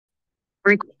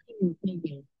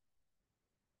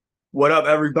What up,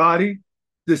 everybody?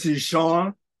 This is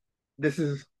Shaun. This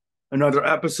is another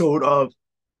episode of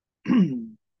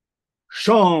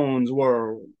Shaun's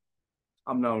World.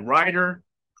 I'm the writer,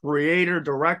 creator,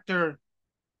 director,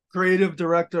 creative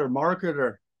director,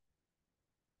 marketer,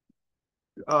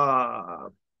 uh,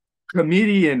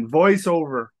 comedian,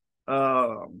 voiceover,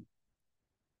 uh,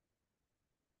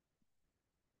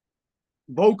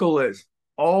 vocalist,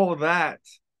 all that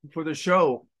for the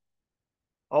show,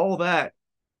 all that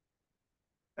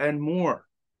and more.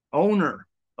 Owner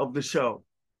of the show.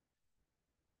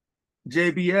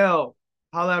 JBL,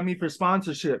 holla at me for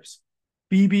sponsorships.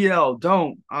 BBL,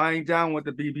 don't. I ain't down with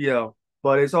the BBL,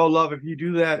 but it's all love. If you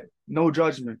do that, no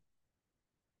judgment.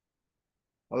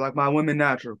 I like my women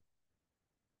natural.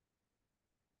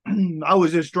 I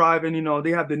was just driving,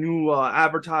 they have the new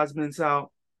advertisements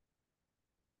out.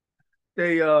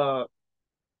 They uh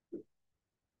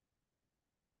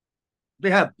they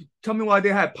have tell me why they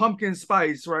had pumpkin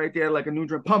spice, right? They had like a new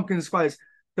drink, pumpkin spice.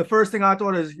 The first thing I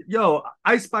thought is, yo,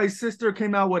 Ice Spice sister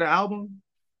came out with an album.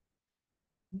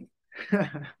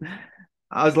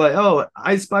 I was like, oh,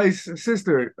 Ice Spice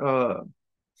sister,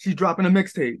 she's dropping a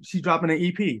mixtape. She's dropping an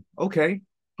EP. Okay,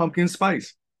 pumpkin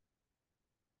spice.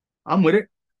 I'm with it.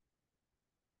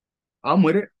 I'm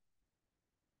with it.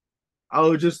 I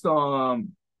was just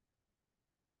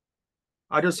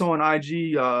I just saw on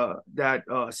IG that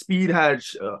Speed had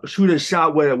shoot a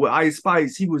shot with Ice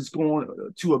Spice. He was going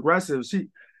too aggressive.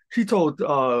 She told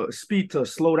Speed to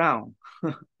slow down.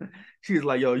 She's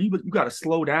like, yo, you got to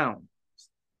slow down.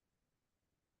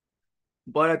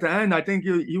 But at the end, I think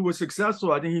he was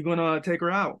successful. I think he's gonna take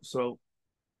her out. So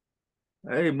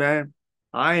hey, man,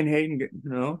 I ain't hating.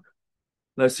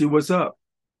 Let's see what's up.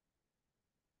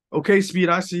 Okay, Speed,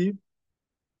 I see you.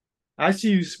 I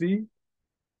see you, Speed.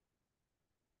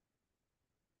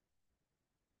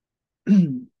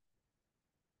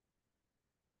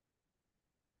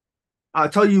 I'll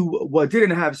tell you what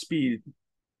didn't have speed.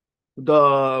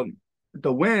 The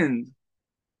the wind,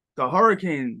 the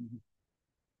hurricane,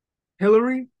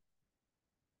 Hillary,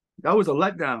 that was a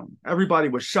letdown. Everybody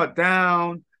was shut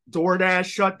down. DoorDash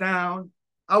shut down.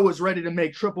 I was ready to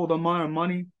make triple the amount of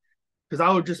money because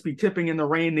I would just be tipping in the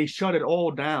rain. They shut it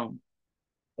all down.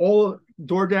 All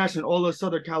DoorDash and all of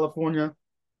Southern California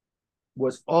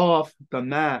was off the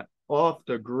map, off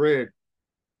the grid,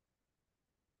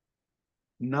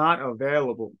 not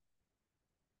available.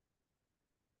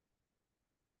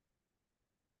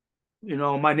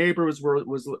 My neighbors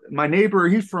was my neighbor.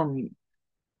 He from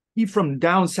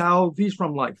down south. He's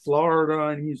from like Florida,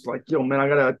 and he's like, "Yo, man, I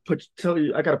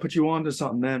gotta put you on to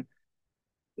something, man.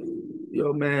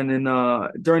 Yo, man." And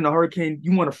during the hurricane,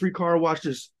 you want a free car wash?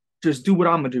 Just do what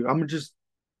I'm gonna do. I'm gonna just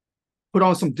put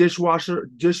on some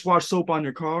dishwash soap on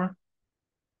your car,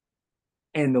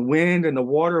 and the wind and the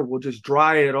water will just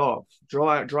dry it off,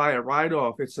 dry it right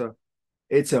off.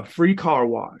 It's a free car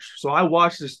wash. So I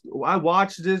watched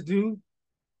this dude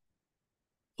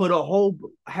put a whole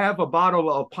half a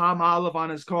bottle of palm olive on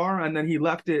his car, and then he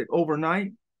left it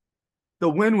overnight. The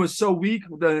wind was so weak.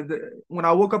 When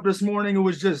I woke up this morning, it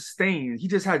was just stains. He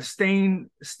just had stain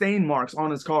marks on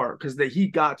his car because the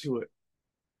heat got to it.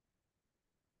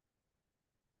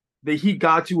 The heat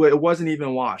got to it. It wasn't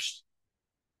even washed.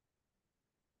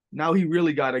 Now he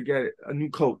really got to get a new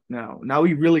coat. Now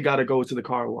he really got to go to the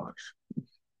car wash.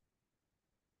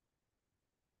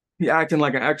 He acting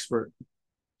like an expert.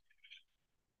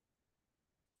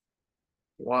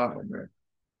 Wow, man,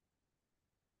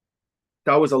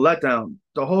 that was a letdown.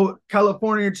 The whole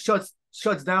California shuts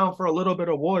down for a little bit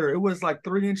of water. It was like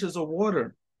 3 inches of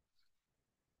water.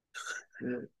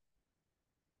 Yeah,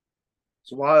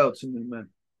 it's wild to me, man.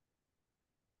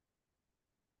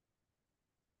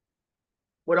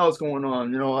 What else going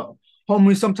on?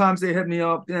 Homies sometimes they hit me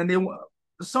up, and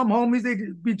some homies they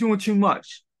be doing too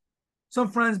much. Some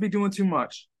friends be doing too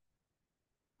much.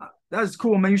 That's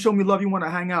cool, man. You show me love, you want to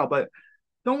hang out, but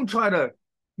don't try to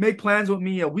make plans with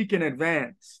me a week in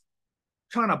advance,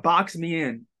 trying to box me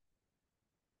in.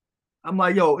 I'm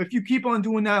like, yo, if you keep on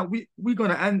doing that, we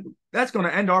gonna end. That's gonna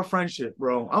end our friendship,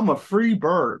 bro. I'm a free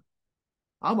bird.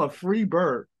 I'm a free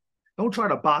bird. Don't try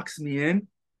to box me in.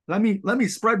 Let me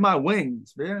spread my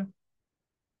wings, man.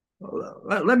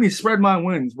 Let me spread my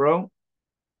wings, bro.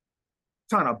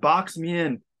 Trying to box me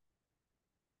in.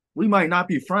 We might not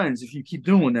be friends if you keep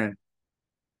doing that.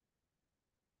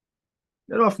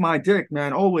 Get off my dick,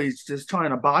 man. Always just trying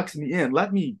to box me in.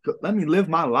 Let me live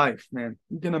my life, man.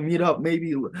 We're gonna meet up.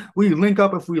 Maybe we link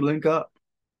up if we link up.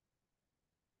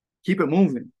 Keep it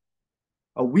moving.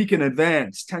 A week in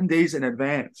advance, 10 days in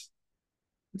advance.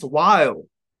 It's wild.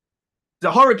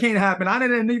 The hurricane happened. I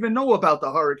didn't even know about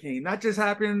the hurricane. That just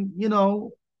happened, you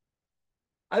know.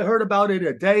 I heard about it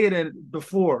a day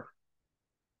before.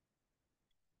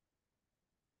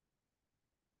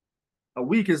 A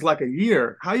week is like a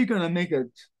year. How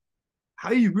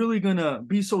are you really gonna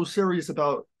be so serious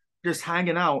about just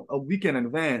hanging out a week in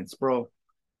advance, bro?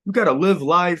 You gotta live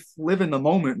life, live in the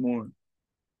moment more.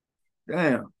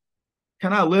 Damn.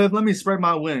 Can I live? Let me spread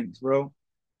my wings, bro.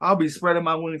 I'll be spreading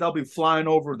my wings. I'll be flying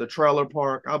over the trailer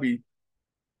park. I'll be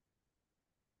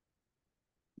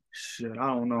shit. I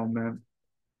don't know, man.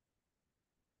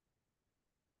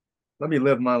 Let me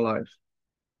live my life.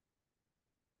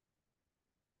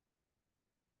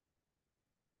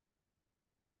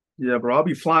 Yeah, bro. I'll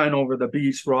be flying over the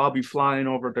beach, bro. I'll be flying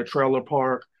over the trailer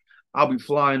park. I'll be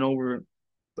flying over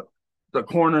the, the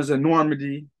corners in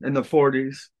Normandy in the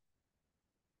 40s.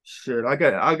 Shit, I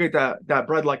get that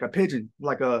bread like a pigeon,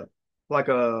 like a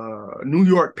New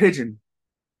York pigeon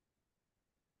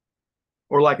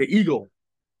or like an eagle,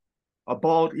 a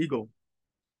bald eagle.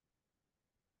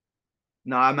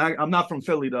 Nah, I'm not from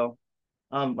Philly though.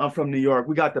 I'm from New York.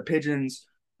 We got the pigeons.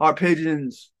 Our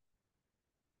pigeons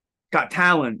got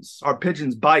talons. Our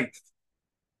pigeons bite.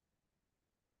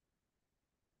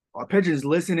 Our pigeons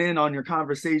listen in on your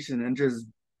conversation and just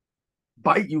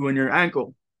bite you in your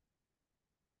ankle.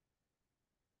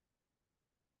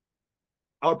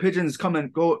 Our pigeons come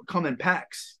in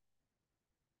packs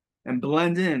and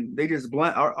blend in. They just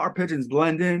blend. Our pigeons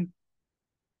blend in.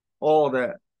 All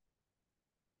that.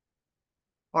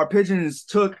 Our pigeons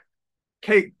took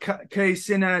K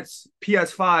Sinat's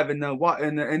PS5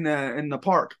 in the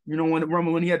park. You know when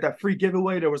remember when he had that free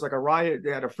giveaway? There was like a riot. They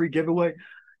had a free giveaway.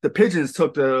 The pigeons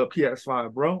took the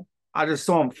PS5, bro. I just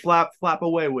saw him flap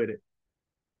away with it.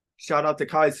 Shout out to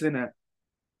Kai Sinat,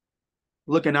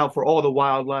 looking out for all the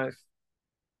wildlife.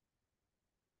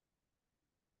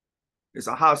 It's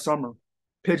a hot summer.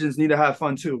 Pigeons need to have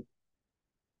fun too.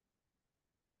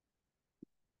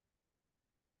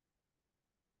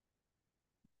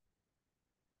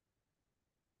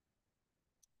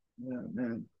 Yeah,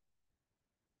 man.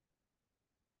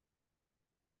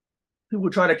 People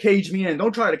try to cage me in.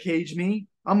 Don't try to cage me.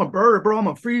 I'm a bird, bro. I'm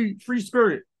a free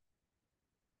spirit.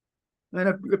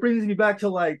 And it brings me back to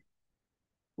like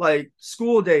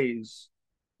school days,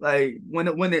 like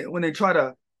when they try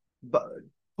to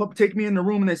take me in the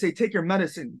room and they say take your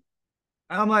medicine.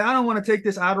 And I'm like, I don't want to take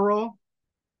this Adderall.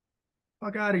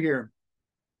 Fuck out of here.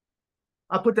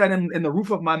 I put that in the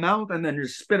roof of my mouth and then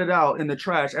just spit it out in the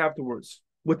trash afterwards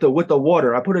with the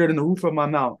water. I put it in the roof of my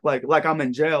mouth like I'm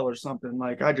in jail or something.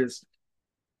 Like I just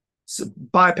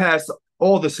bypass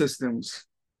all the systems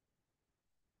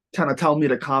trying to tell me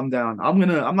to calm down.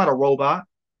 I'm not a robot.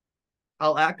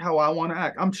 I'll act how I want to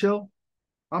act. I'm chill.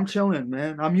 I'm chilling,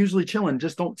 man. I'm usually chilling.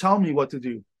 Just don't tell me what to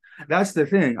do. That's the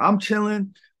thing. I'm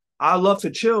chilling. I love to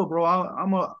chill, bro.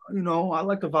 I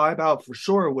like to vibe out for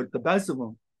sure with the best of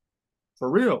them,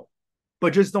 for real.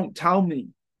 But just don't tell me.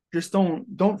 Just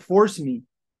don't force me.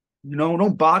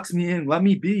 Don't box me in. Let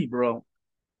me be, bro.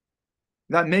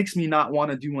 That makes me not want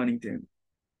to do anything.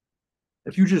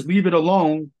 If you just leave it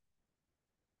alone,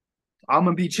 I'm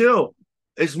gonna be chill.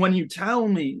 It's when you tell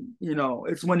me,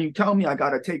 it's when you tell me I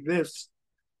gotta take this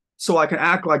so I can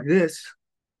act like this.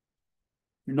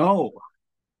 No,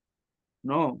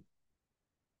 no.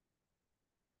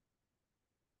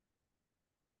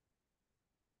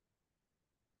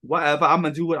 Whatever. I'm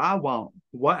gonna do what I want.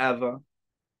 Whatever.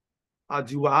 I'll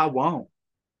do what I want.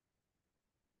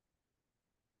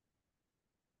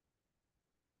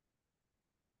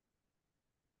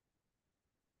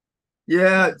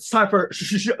 Yeah, it's time for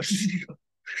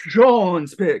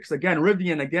Shaun's picks. Again,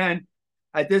 Rivian again.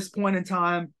 At this point in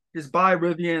time, just buy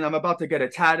Rivian. I'm about to get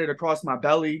it tatted across my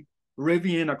belly.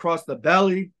 Rivian across the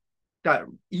belly. Got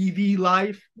EV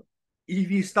life,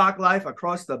 EV stock life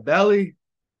across the belly.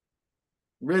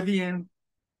 Rivian,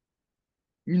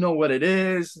 you know what it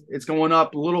is. It's going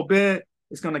up a little bit.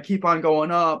 It's going to keep on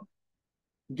going up.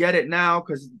 Get it now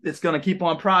because it's going to keep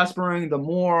on prospering. The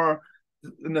more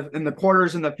in the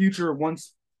quarters in the future,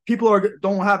 once people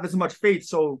don't have as much faith,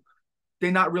 so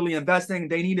they're not really investing.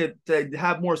 They need to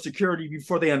have more security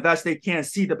before they invest. They can't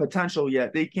see the potential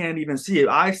yet. They can't even see it.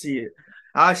 I see it.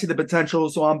 I see the potential,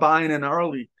 so I'm buying in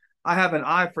early. I have an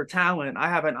eye for talent. I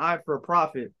have an eye for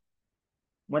profit.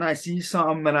 When I see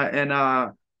something and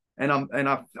I'm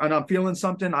feeling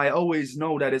something, I always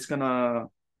know that it's gonna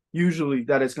usually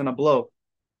that it's gonna blow.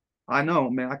 I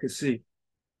know, man. I can see.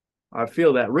 I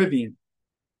feel that. Rivian,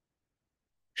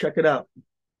 check it out.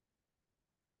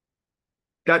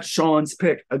 Got Shaun's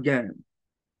pick again.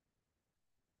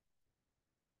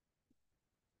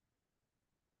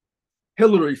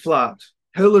 Hillary flopped.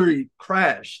 Hillary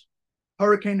crashed.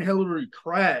 Hurricane Hillary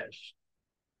crashed.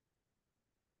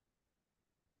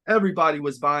 Everybody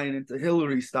was buying into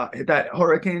Hillary stock. That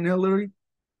Hurricane Hillary,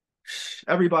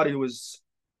 everybody was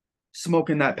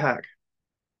smoking that pack.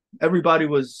 Everybody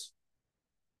was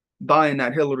buying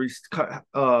that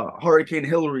Hurricane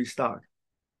Hillary stock.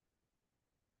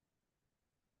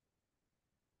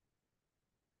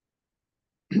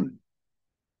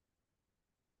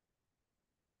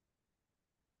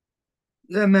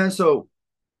 Yeah, man. So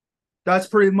that's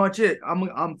pretty much it.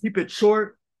 I'm keep it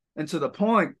short and to the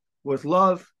point with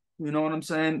love. You know what I'm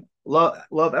saying?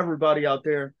 Love everybody out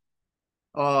there.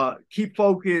 Keep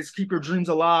focused, keep your dreams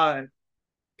alive,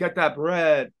 get that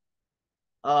bread.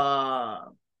 Uh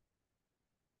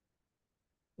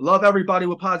Love everybody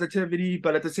with positivity,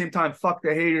 but at the same time, fuck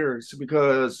the haters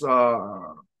because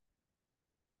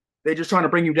they just trying to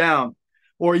bring you down.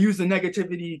 Or use the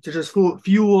negativity to just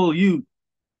fuel you,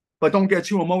 but don't get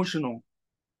too emotional.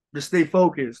 Just stay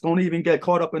focused. Don't even get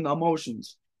caught up in the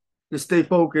emotions. Just stay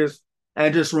focused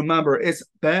and just remember it's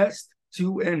best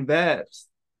to invest.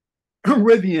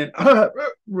 Rivian,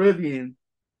 Rivian,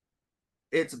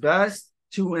 it's best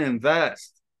to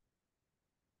invest.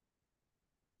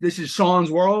 This is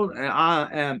Shaun's World, and I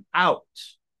am out.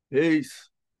 Peace.